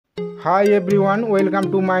Hi everyone,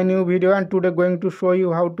 welcome to my new video, and today going to show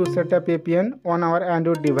you how to set up APN on our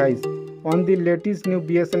Android device on the latest new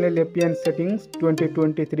bsnl APN settings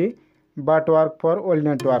 2023, but work for all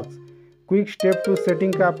networks. Quick step to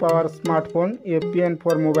setting up our smartphone APN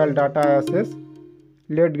for mobile data access.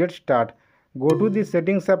 Let's get started. Go to the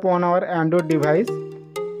settings app on our Android device.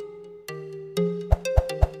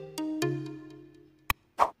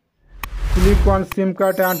 Click on SIM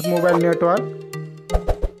card and mobile network.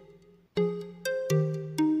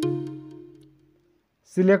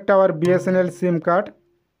 Select our bsnl SIM card.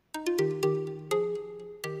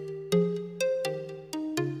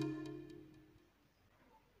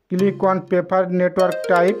 Click on preferred network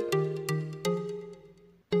type.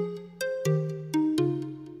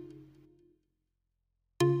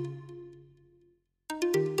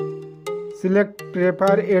 Select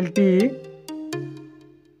prefer LTE.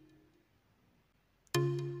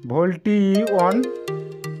 VoLTE on.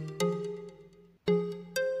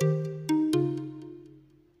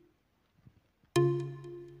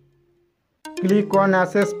 Click on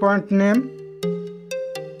access point name.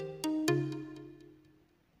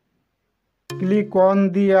 Click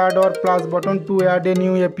on the add or plus button to add a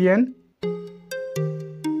new APN.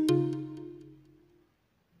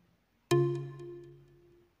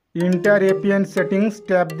 Enter APN settings,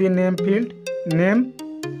 tap the name field, name.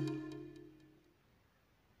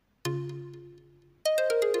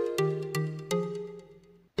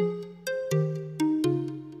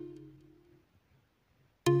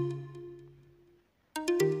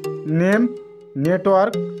 Name,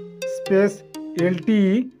 network, space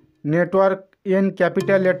LTE, network in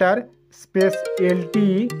capital letter, space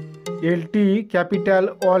LTE, LTE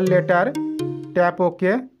capital all letter, tap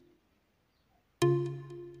OK.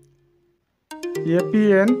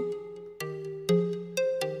 APN,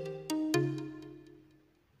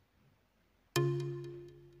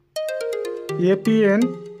 APN,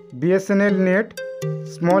 bsnl net,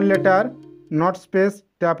 small letter, not space,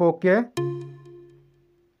 tap OK.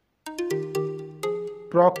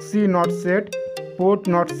 Proxy not set, port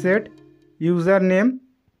not set, username.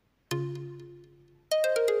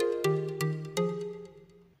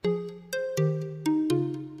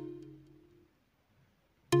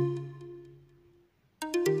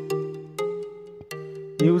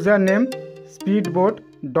 Username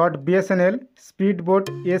speedboat.bsnl, speedboat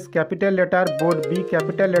S capital letter, boat B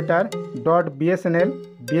capital letter, .bsnl,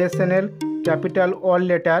 bsnl capital all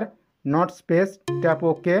letter, not space, tap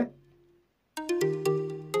OK.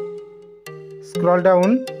 Scroll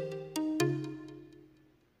down.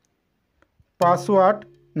 Password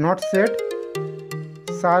not set,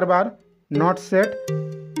 server not set,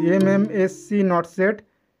 MMSC not set,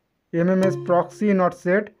 MMS proxy not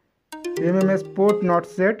set, MMS port not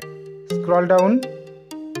set. Scroll down.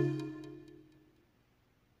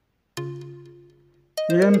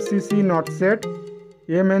 MCC not set,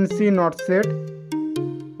 MNC not set,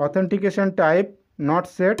 authentication type not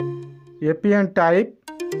set, APN type,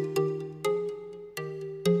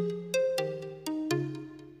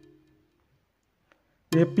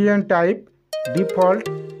 APN type default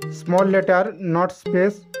small letter not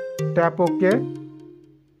space, tap OK.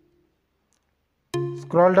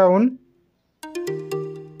 Scroll down.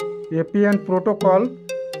 APN protocol,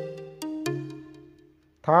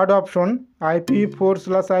 third option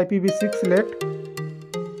IPv4/IPv6 select.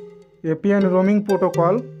 APN roaming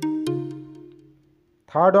protocol,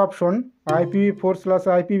 third option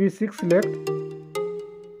IPv4/IPv6 select.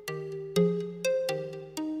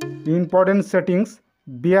 Important settings,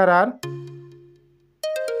 BRR,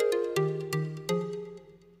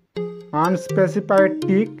 unspecified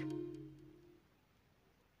tick,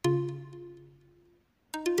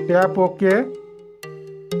 tap OK.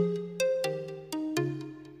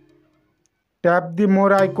 Tap the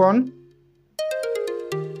more icon,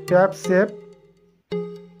 tap save.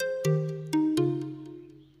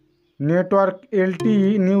 Network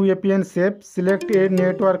LTE new APN save, select a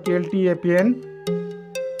network LTE APN.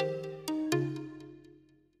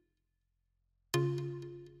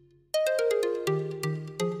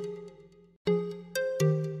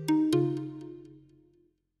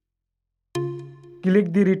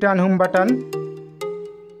 Click the return home button.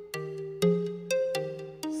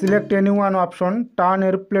 Select any one option. Turn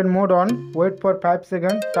airplane mode on. Wait for 5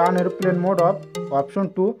 seconds. Turn airplane mode off.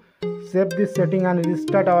 Option 2. Save this setting and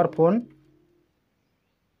restart our phone.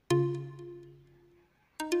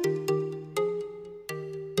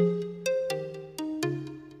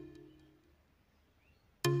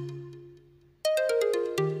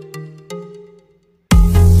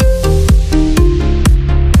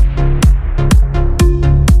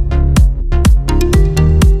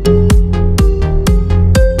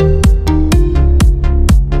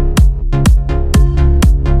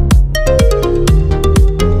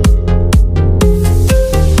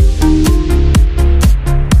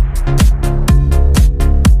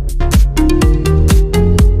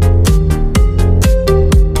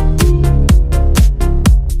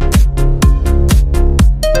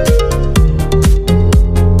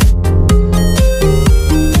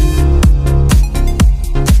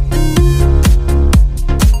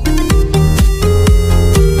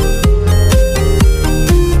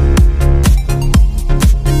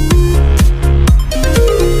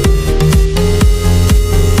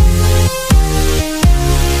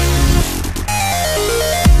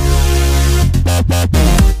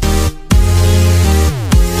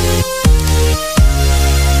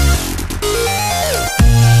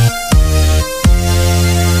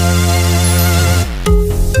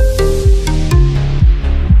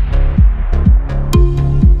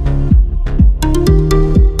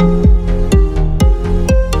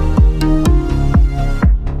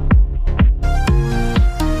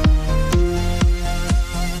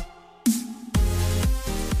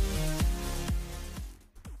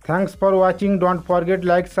 Thanks for watching. Don't forget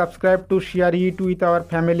like, subscribe to share it with our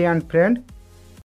family and friend.